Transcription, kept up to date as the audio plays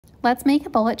Let's make a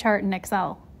bullet chart in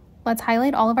Excel. Let's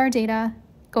highlight all of our data,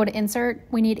 go to Insert.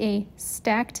 We need a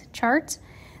stacked chart.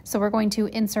 So we're going to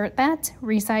insert that,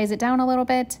 resize it down a little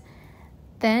bit.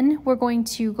 Then we're going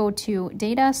to go to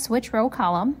Data, Switch Row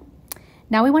Column.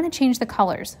 Now we want to change the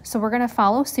colors. So we're going to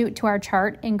follow suit to our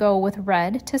chart and go with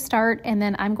red to start. And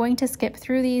then I'm going to skip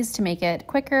through these to make it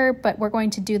quicker, but we're going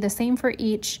to do the same for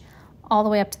each all the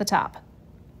way up to the top.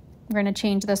 We're going to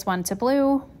change this one to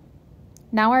blue.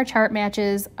 Now our chart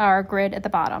matches our grid at the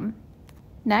bottom.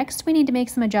 Next, we need to make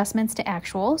some adjustments to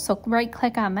actual. So right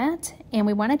click on that and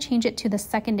we want to change it to the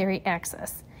secondary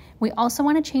axis. We also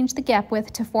want to change the gap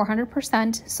width to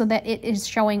 400% so that it is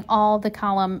showing all the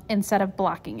column instead of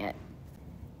blocking it.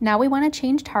 Now we want to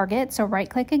change target. So right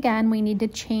click again, we need to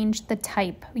change the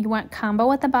type. You want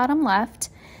combo at the bottom left.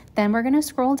 Then we're going to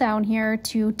scroll down here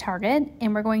to target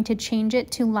and we're going to change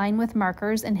it to line with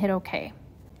markers and hit OK.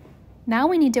 Now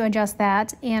we need to adjust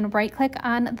that and right click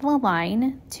on the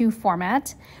line to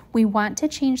format. We want to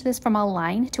change this from a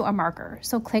line to a marker.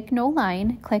 So click no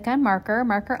line, click on marker,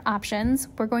 marker options.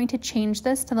 We're going to change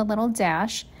this to the little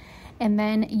dash and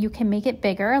then you can make it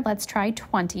bigger. Let's try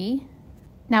 20.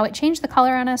 Now it changed the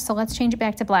color on us, so let's change it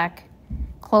back to black.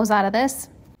 Close out of this.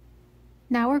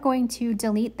 Now we're going to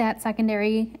delete that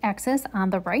secondary axis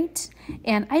on the right.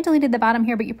 And I deleted the bottom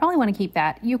here, but you probably want to keep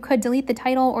that. You could delete the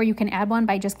title or you can add one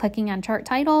by just clicking on chart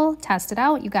title, test it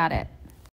out, you got it.